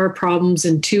all of our problems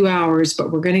in 2 hours,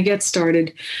 but we're going to get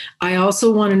started. I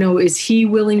also want to know, is he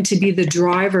willing to be the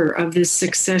driver of this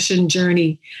succession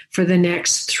journey for the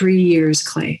next 3 years,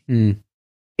 Clay?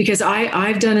 Because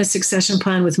I've done a succession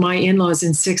plan with my in-laws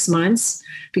in 6 months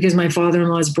because my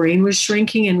father-in-law's brain was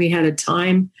shrinking and we had a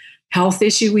time health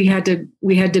issue we had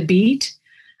to beat.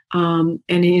 And,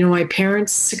 my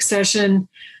parents' succession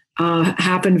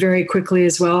happened very quickly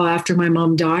as well after my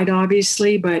mom died,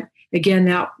 obviously. But again,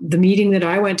 the meeting that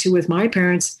I went to with my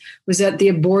parents was at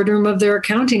the boardroom of their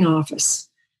accounting office.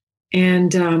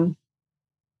 And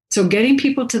so getting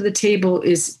people to the table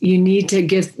is you need to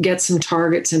get some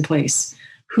targets in place.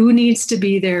 Who needs to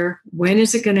be there? When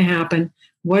is it going to happen?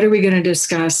 What are we going to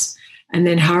discuss? And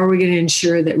then how are we going to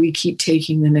ensure that we keep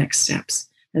taking the next steps?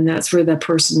 And that's where that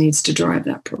person needs to drive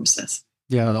that process.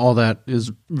 Yeah, all that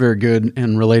is very good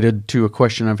and related to a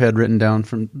question I've had written down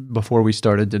from before we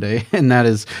started today. And that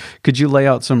is, could you lay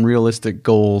out some realistic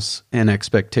goals and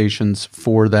expectations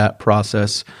for that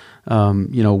process?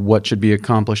 What should be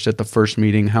accomplished at the first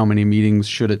meeting? How many meetings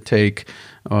should it take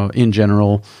in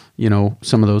general?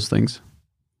 Some of those things.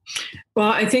 Well,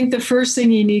 I think the first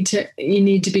thing you need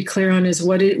to be clear on is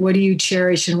what do you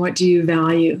cherish and what do you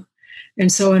value?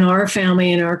 And so in our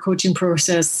family, in our coaching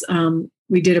process,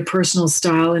 we did a personal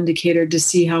style indicator to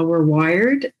see how we're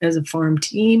wired as a farm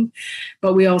team.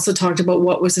 But we also talked about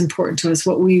what was important to us,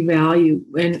 what we value,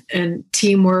 and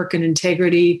teamwork and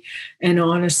integrity and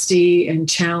honesty and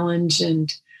challenge.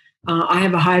 And I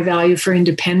have a high value for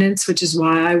independence, which is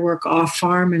why I work off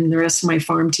farm and the rest of my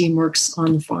farm team works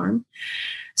on the farm.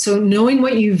 So knowing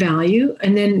what you value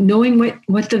and then knowing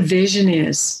what the vision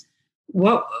is.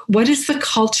 What is the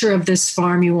culture of this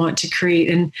farm you want to create?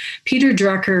 And Peter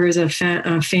Drucker is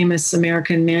a famous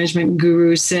American management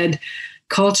guru, said,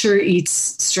 culture eats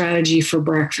strategy for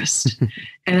breakfast.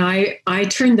 And I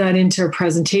turned that into a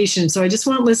presentation. So I just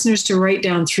want listeners to write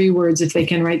down 3 words if they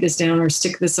can write this down or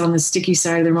stick this on the sticky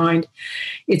side of their mind.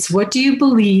 It's what do you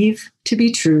believe to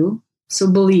be true? So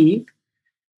believe.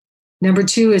 Number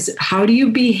 2 is how do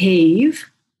you behave?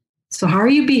 So how are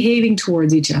you behaving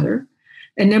towards each other?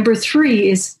 And number 3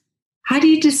 is how do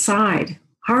you decide?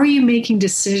 How are you making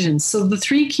decisions? So the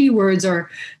 3 key words are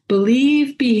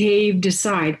believe, behave,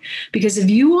 decide. Because if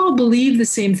you all believe the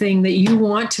same thing, that you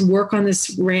want to work on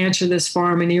this ranch or this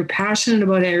farm and you're passionate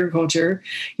about agriculture,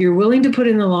 you're willing to put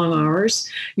in the long hours,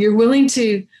 you're willing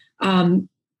to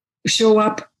show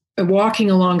up walking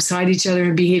alongside each other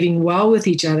and behaving well with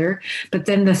each other. But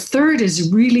then the 3rd is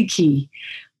really key.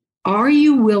 Are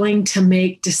you willing to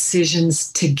make decisions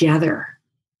together?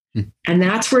 And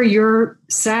that's where your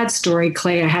sad story,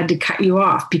 Clay, I had to cut you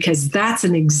off because that's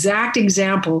an exact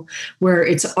example where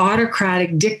it's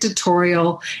autocratic,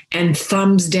 dictatorial, and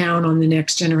thumbs down on the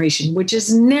next generation, which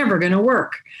is never going to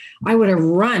work. I would have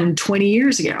run 20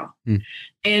 years ago.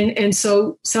 And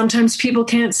so sometimes people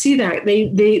can't see that.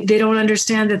 They don't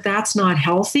understand that that's not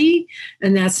healthy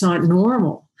and that's not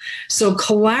normal. So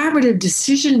collaborative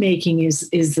decision making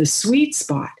is the sweet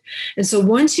spot. And so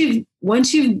once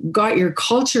you've got your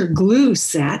culture glue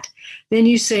set, then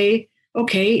you say,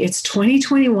 okay, it's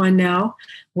 2021 now.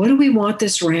 What do we want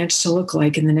this ranch to look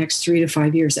like in the next 3 to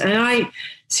 5 years? And I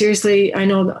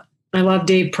know I love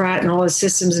Dave Pratt and all his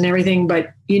systems and everything,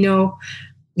 but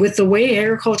with the way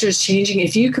agriculture is changing,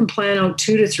 if you can plan out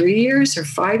 2 to 3 years or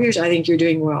 5 years, I think you're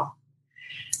doing well.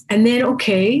 And then,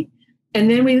 okay. And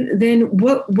then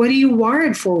what are you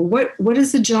wired for? What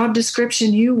is the job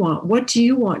description you want? What do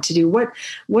you want to do?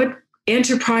 What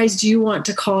enterprise do you want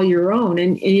to call your own?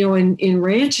 And in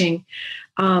ranching,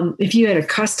 if you had a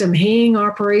custom haying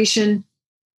operation,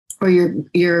 or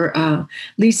you're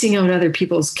leasing out other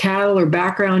people's cattle or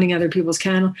backgrounding other people's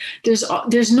cattle,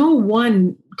 there's no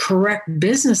one correct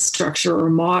business structure or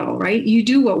model, right? You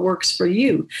do what works for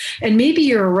you. And maybe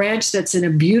you're a ranch that's in a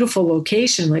beautiful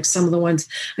location, like some of the ones.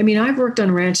 I mean, I've worked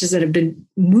on ranches that have been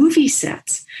movie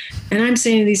sets. And I'm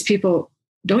saying to these people,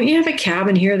 don't you have a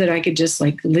cabin here that I could just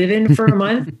live in for a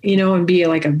month, and be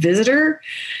like a visitor,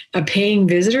 a paying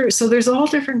visitor? So there's all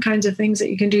different kinds of things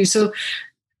that you can do. So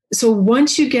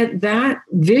once you get that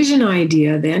vision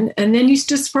idea, then you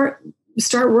just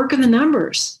start working the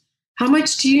numbers. How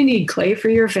much do you need, Clay, for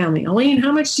your family? Elaine,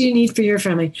 how much do you need for your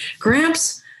family?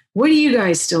 Gramps, what do you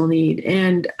guys still need?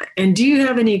 And do you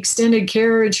have any extended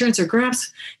care insurance? Or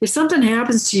Gramps, if something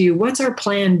happens to you, what's our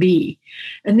plan B?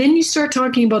 And then you start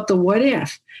talking about the what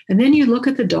if. And then you look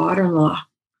at the daughter-in-law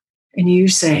and you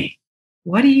say,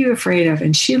 what are you afraid of?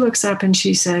 And she looks up and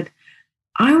she said,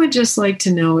 I would just like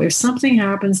to know, if something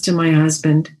happens to my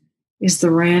husband, is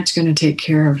the ranch going to take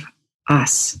care of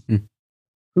us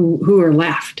who are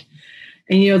left?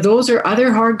 And, those are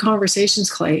other hard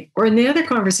conversations, Clay. Or in the other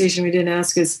conversation we didn't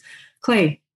ask is,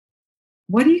 Clay,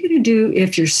 what are you going to do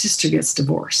if your sister gets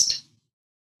divorced?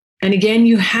 And again,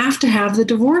 you have to have the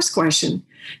divorce question,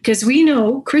 because we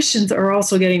know Christians are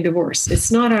also getting divorced.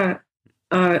 It's not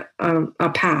a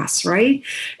pass, right?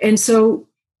 And so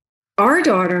our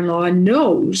daughter-in-law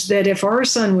knows that if our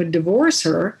son would divorce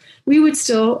her, we would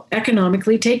still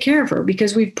economically take care of her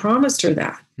because we've promised her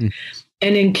that.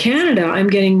 And in Canada, I'm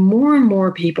getting more and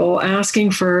more people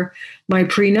asking for my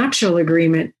prenuptial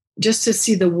agreement just to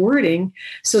see the wording,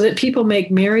 so that people make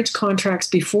marriage contracts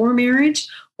before marriage,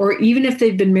 or even if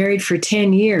they've been married for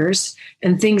 10 years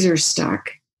and things are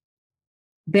stuck,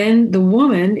 then the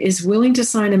woman is willing to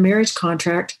sign a marriage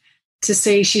contract to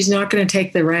say she's not going to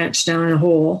take the ranch down a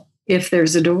hole if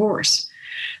there's a divorce.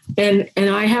 And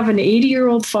I have an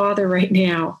 80-year-old father right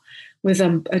now with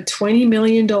a $20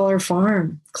 million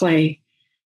farm, Clay,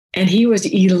 and he was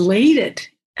elated,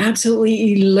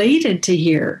 absolutely elated to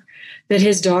hear that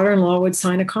his daughter-in-law would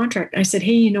sign a contract. I said,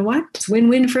 hey, you know what? It's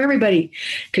win-win for everybody,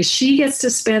 because she gets to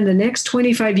spend the next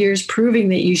 25 years proving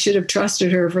that you should have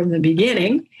trusted her from the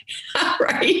beginning,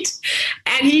 right?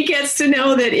 And he gets to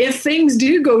know that if things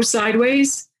do go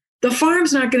sideways, the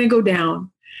farm's not going to go down.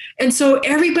 And so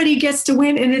everybody gets to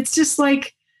win. And it's just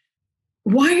like,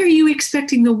 why are you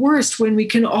expecting the worst when we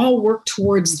can all work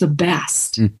towards the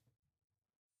best?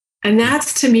 And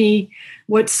that's, to me,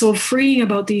 what's so freeing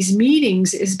about these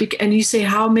meetings is, and you say,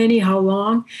 how many, how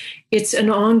long? It's an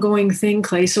ongoing thing,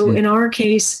 Clay. So in our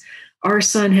case, our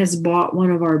son has bought one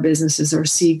of our businesses, our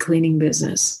seed cleaning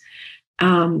business.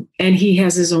 And he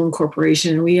has his own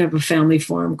corporation, and we have a family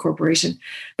farm corporation.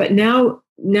 But now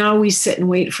we sit and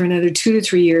wait for another 2 to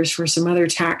 3 years for some other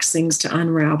tax things to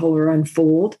unravel or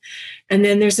unfold. And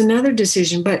then there's another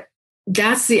decision. But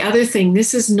that's the other thing.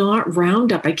 This is not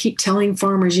Roundup. I keep telling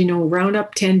farmers,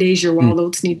 Roundup 10 days, your wild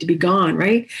oats need to be gone,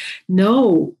 right?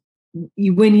 No,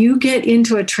 when you get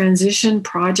into a transition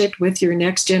project with your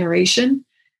next generation,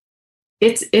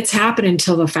 it's happened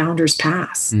until the founders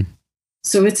pass.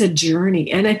 So it's a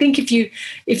journey. And I think if you,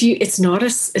 it's not a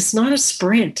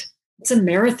sprint, it's a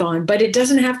marathon, but it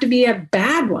doesn't have to be a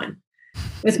bad one.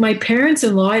 With my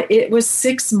parents-in-law, it was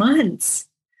 6 months.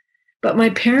 But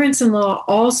my parents-in-law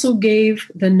also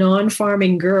gave the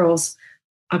non-farming girls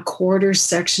a quarter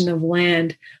section of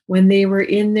land when they were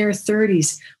in their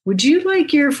 30s. Would you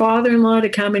like your father-in-law to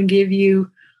come and give you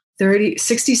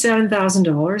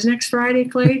 $67,000 next Friday,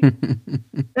 Clay?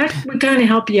 That would kind of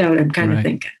help you out, I'm kind of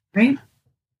thinking, right?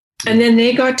 And then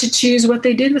they got to choose what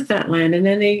they did with that land. And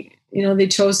then they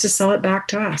chose to sell it back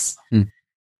to us.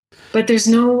 But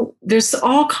there's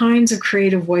all kinds of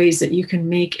creative ways that you can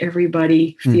make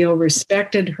everybody feel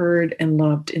respected, heard, and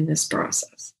loved in this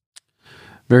process.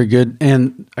 Very good.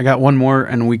 And I got one more,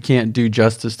 and we can't do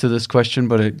justice to this question,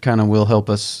 but it kind of will help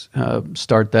us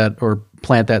start that or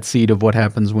plant that seed of what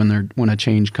happens when a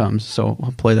change comes. So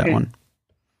I'll play that one.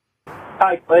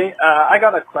 Hi, Clay. I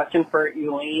got a question for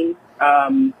Elaine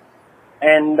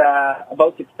and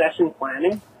about succession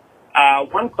planning.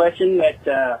 One question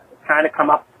that kind of come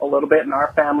up a little bit in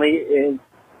our family is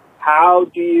how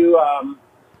do you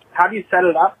set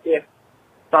it up if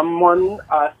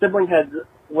a sibling has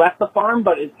left the farm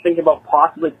but is thinking about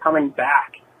possibly coming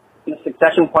back? And the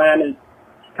succession plan is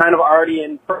kind of already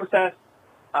in process,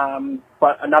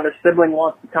 but another sibling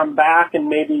wants to come back and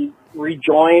maybe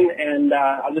rejoin, and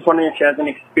I'm just wondering if she has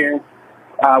any experience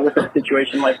with a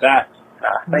situation like that.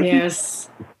 Thank you.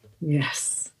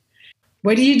 Yes.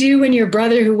 What do you do when your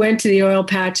brother who went to the oil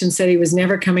patch and said he was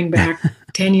never coming back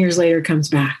 10 years later comes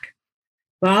back?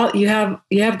 Well, you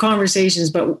have conversations,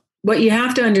 but what you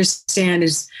have to understand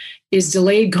is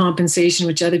delayed compensation,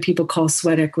 which other people call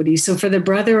sweat equity. So for the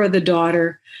brother or the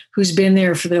daughter who's been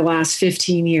there for the last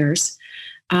 15 years,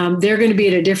 they're going to be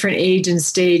at a different age and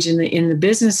stage in the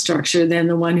business structure than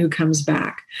the one who comes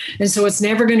back. And so it's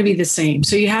never going to be the same.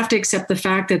 So you have to accept the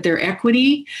fact that their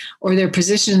equity or their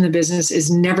position in the business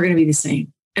is never going to be the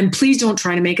same. And please don't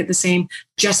try to make it the same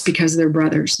just because they're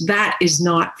brothers. That is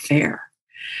not fair.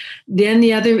 Then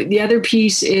the other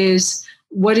piece is,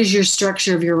 what does your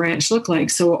structure of your ranch look like?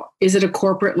 So is it a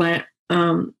corporate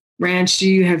ranch? Do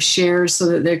you have shares so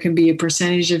that there can be a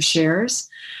percentage of shares?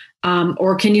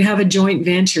 Or can you have a joint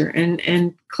venture?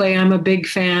 And Clay, I'm a big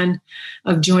fan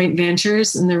of joint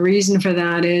ventures. And the reason for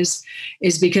that is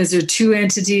because they're two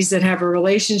entities that have a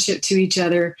relationship to each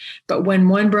other. But when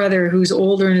one brother who's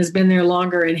older and has been there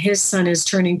longer and his son is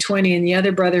turning 20 and the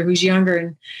other brother who's younger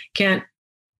and can't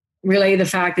relay the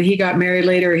fact that he got married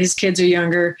later, his kids are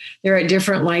younger, they're at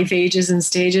different life ages and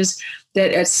stages,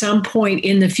 that at some point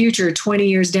in the future, 20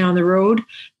 years down the road,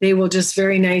 they will just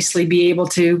very nicely be able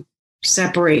to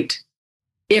separate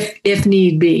if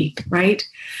need be, right?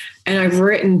 And I've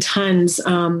written tons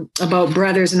about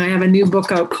brothers, and I have a new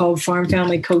book out called Farm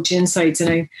Family Coach Insights.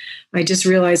 And I just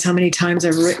realized how many times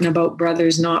I've written about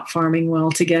brothers not farming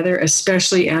well together,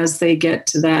 especially as they get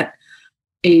to that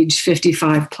age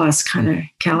 55 plus kind of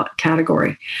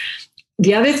category.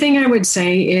 The other thing I would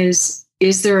say is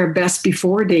there a best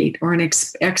before date or an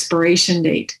expiration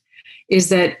date? Is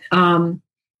that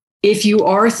if you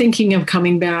are thinking of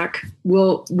coming back,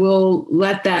 we'll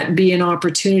let that be an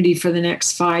opportunity for the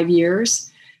next 5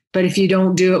 years. But if you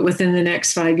don't do it within the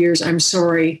next 5 years, I'm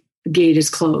sorry, the gate is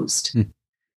closed.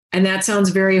 And that sounds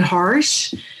very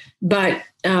harsh, but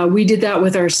we did that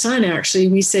with our son, actually.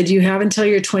 We said, you have until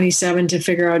you're 27 to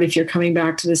figure out if you're coming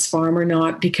back to this farm or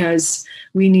not, because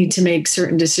we need to make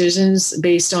certain decisions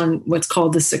based on what's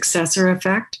called the successor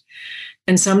effect.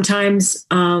 And sometimes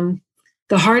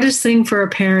the hardest thing for a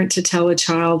parent to tell a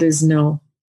child is no.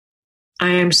 I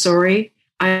am sorry.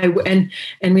 And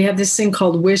we have this thing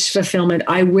called wish fulfillment.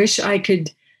 I wish I could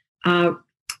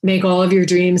make all of your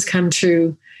dreams come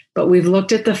true, but we've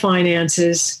looked at the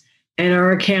finances, and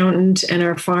our accountant and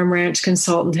our farm ranch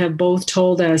consultant have both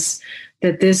told us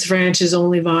that this ranch is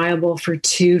only viable for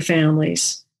 2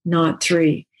 families, not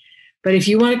 3. But if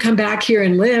you want to come back here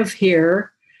and live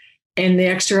here in the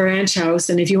extra ranch house,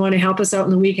 and if you want to help us out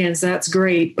on the weekends, that's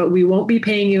great, but we won't be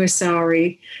paying you a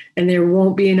salary, and there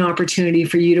won't be an opportunity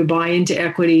for you to buy into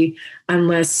equity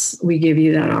unless we give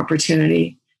you that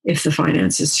opportunity if the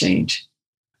finances change.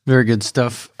 Very good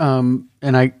stuff. And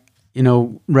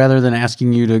rather than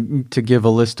asking you to give a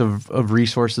list of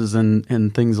resources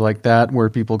and things like that where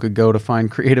people could go to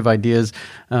find creative ideas,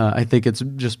 I think it's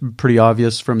just pretty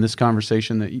obvious from this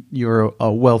conversation that you're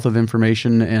a wealth of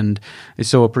information, and I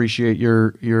so appreciate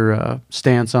your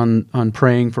stance on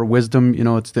praying for wisdom.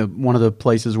 It's one of the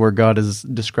places where God is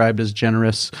described as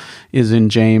generous is in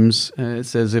James. It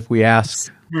says if we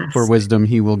ask for wisdom,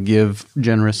 he will give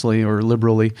generously or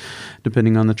liberally,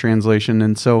 depending on the translation.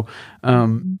 And so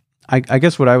I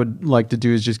guess what I would like to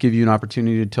do is just give you an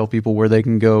opportunity to tell people where they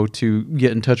can go to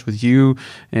get in touch with you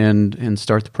and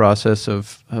start the process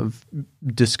of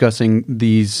discussing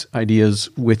these ideas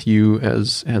with you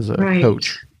as a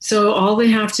coach. So all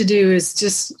they have to do is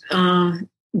just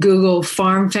Google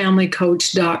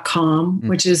farmfamilycoach.com,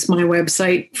 which is my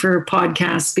website for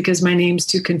podcasts because my name's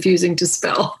too confusing to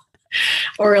spell.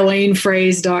 Or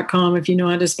ElaineFrase.com if you know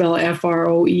how to spell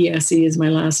Froese is my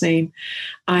last name.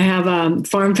 I have a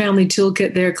Farm Family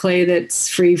Toolkit there, Clay, that's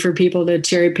free for people to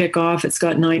cherry pick off. It's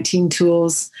got 19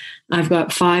 tools. I've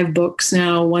got 5 books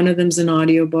now. One of them's an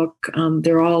audiobook.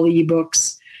 They're all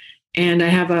ebooks. And I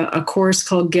have a course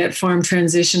called Get Farm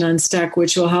Transition Unstuck,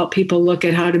 which will help people look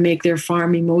at how to make their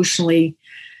farm emotionally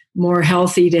more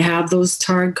healthy to have those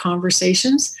hard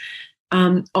conversations.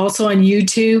 Also on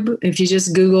YouTube, if you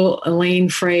just Google Elaine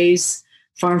Frase,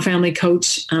 Farm Family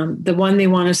Coach, the one they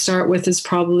want to start with is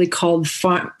probably called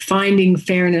Finding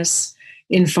Fairness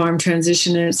in Farm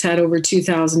Transition, and it's had over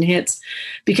 2,000 hits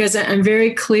because I'm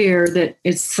very clear that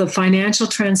it's the financial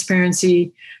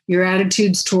transparency, your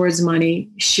attitudes towards money,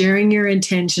 sharing your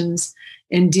intentions,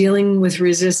 and dealing with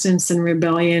resistance and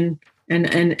rebellion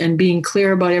and being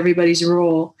clear about everybody's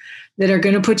role that are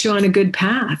going to put you on a good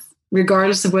path,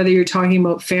 regardless of whether you're talking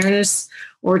about fairness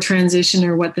or transition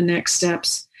or what the next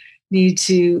steps need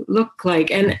to look like.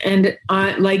 And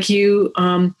I, like you,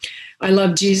 I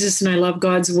love Jesus and I love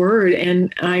God's word,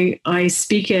 and I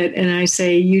speak it and I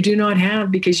say, you do not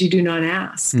have because you do not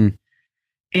ask.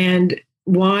 And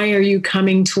why are you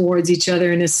coming towards each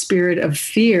other in a spirit of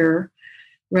fear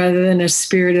rather than a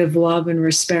spirit of love and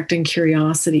respect and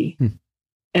curiosity?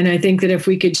 And I think that if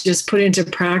we could just put into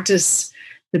practice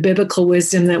the biblical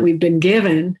wisdom that we've been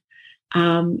given,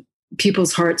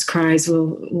 people's hearts' cries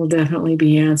will definitely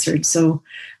be answered. So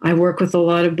I work with a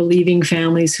lot of believing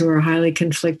families who are highly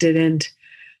conflicted. And,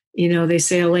 they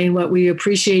say, Elaine, what we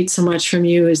appreciate so much from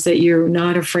you is that you're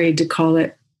not afraid to call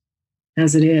it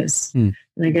as it is. And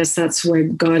I guess that's where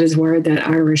God has wired that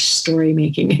Irish story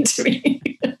making into me.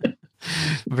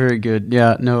 Very good.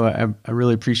 Yeah, no, I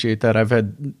really appreciate that. I've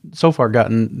so far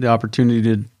gotten the opportunity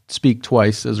to speak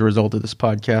twice as a result of this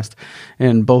podcast,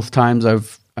 and both times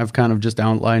I've kind of just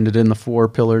outlined it in the 4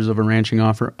 pillars of a ranching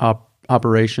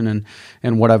operation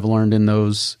and what I've learned in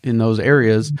those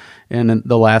areas. And then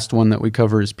the last one that we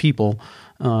cover is people.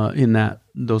 in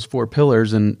those 4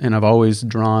 pillars, and I've always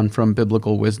drawn from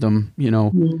biblical wisdom,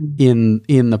 in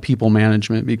the people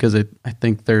management, because I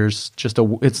think there's just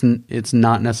it's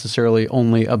not necessarily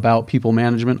only about people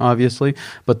management, obviously,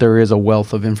 but there is a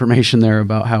wealth of information there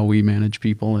about how we manage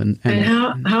people. And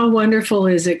how wonderful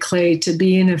is it, Clay, to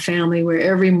be in a family where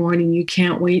every morning you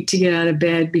can't wait to get out of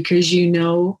bed because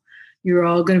you're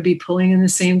all going to be pulling in the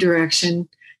same direction.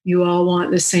 You all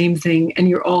want the same thing, and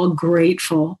you're all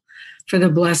grateful for the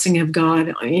blessing of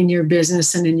God in your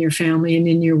business and in your family and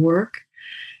in your work.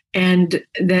 And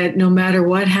that no matter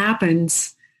what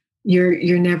happens,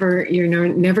 you're never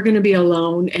going to be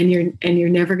alone, and you're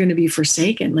never going to be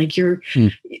forsaken. Like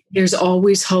there's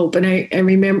always hope. And I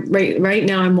remember right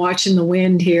now I'm watching the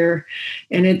wind here,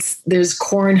 and there's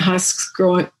corn husks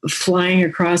flying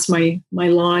across my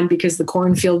lawn because the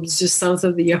cornfield is just south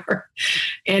of the yard,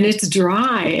 and it's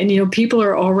dry. And people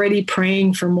are already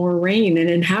praying for more rain. And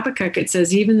in Habakkuk it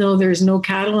says, even though there's no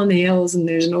cattle on the hills and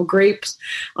there's no grapes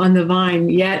on the vine,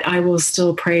 yet I will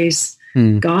still praise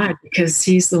God, because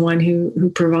he's the one who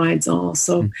provides all.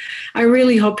 So I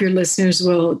really hope your listeners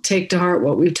will take to heart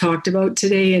what we've talked about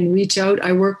today and reach out.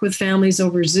 I work with families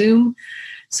over Zoom.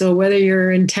 So whether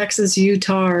you're in Texas,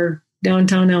 Utah, or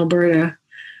downtown Alberta,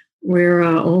 we're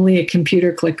only a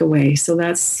computer click away. So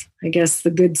that's, I guess,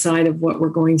 the good side of what we're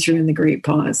going through in the Great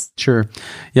Pause. Sure.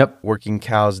 Yep.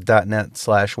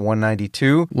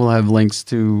 workingcows.net/192. We'll have links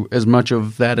to as much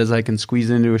of that as I can squeeze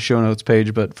into a show notes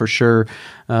page, but for sure,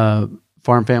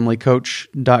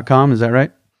 farmfamilycoach.com. Is that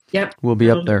right? Yep. We'll be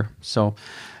up there. So,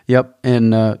 yep.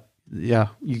 And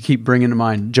you keep bringing to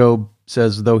mind, Job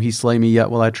says, though he slay me, yet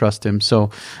will I trust him.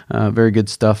 So very good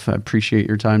stuff. I appreciate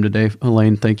your time today.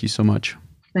 Elaine, thank you so much.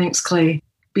 Thanks, Clay.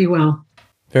 Be well.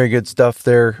 Very good stuff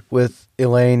there with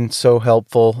Elaine. So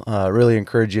helpful. Really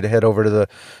encourage you to head over to the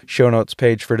show notes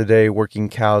page for today,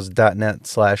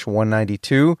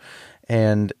 workingcows.net/192,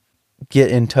 and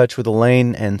get in touch with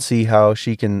Elaine and see how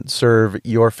she can serve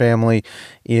your family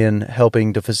in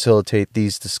helping to facilitate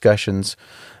these discussions.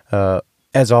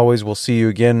 As always, we'll see you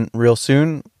again real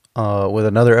soon with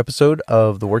another episode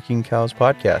of the Working Cows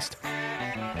Podcast.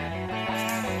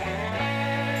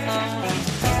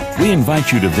 We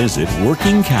invite you to visit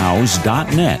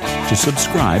workingcows.net to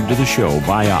subscribe to the show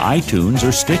via iTunes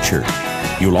or Stitcher.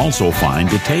 You'll also find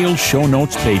detailed show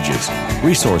notes pages,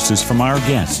 resources from our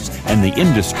guests, and the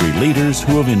industry leaders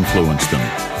who have influenced them.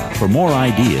 For more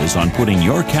ideas on putting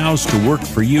your cows to work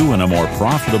for you in a more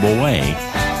profitable way,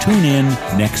 tune in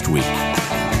next week.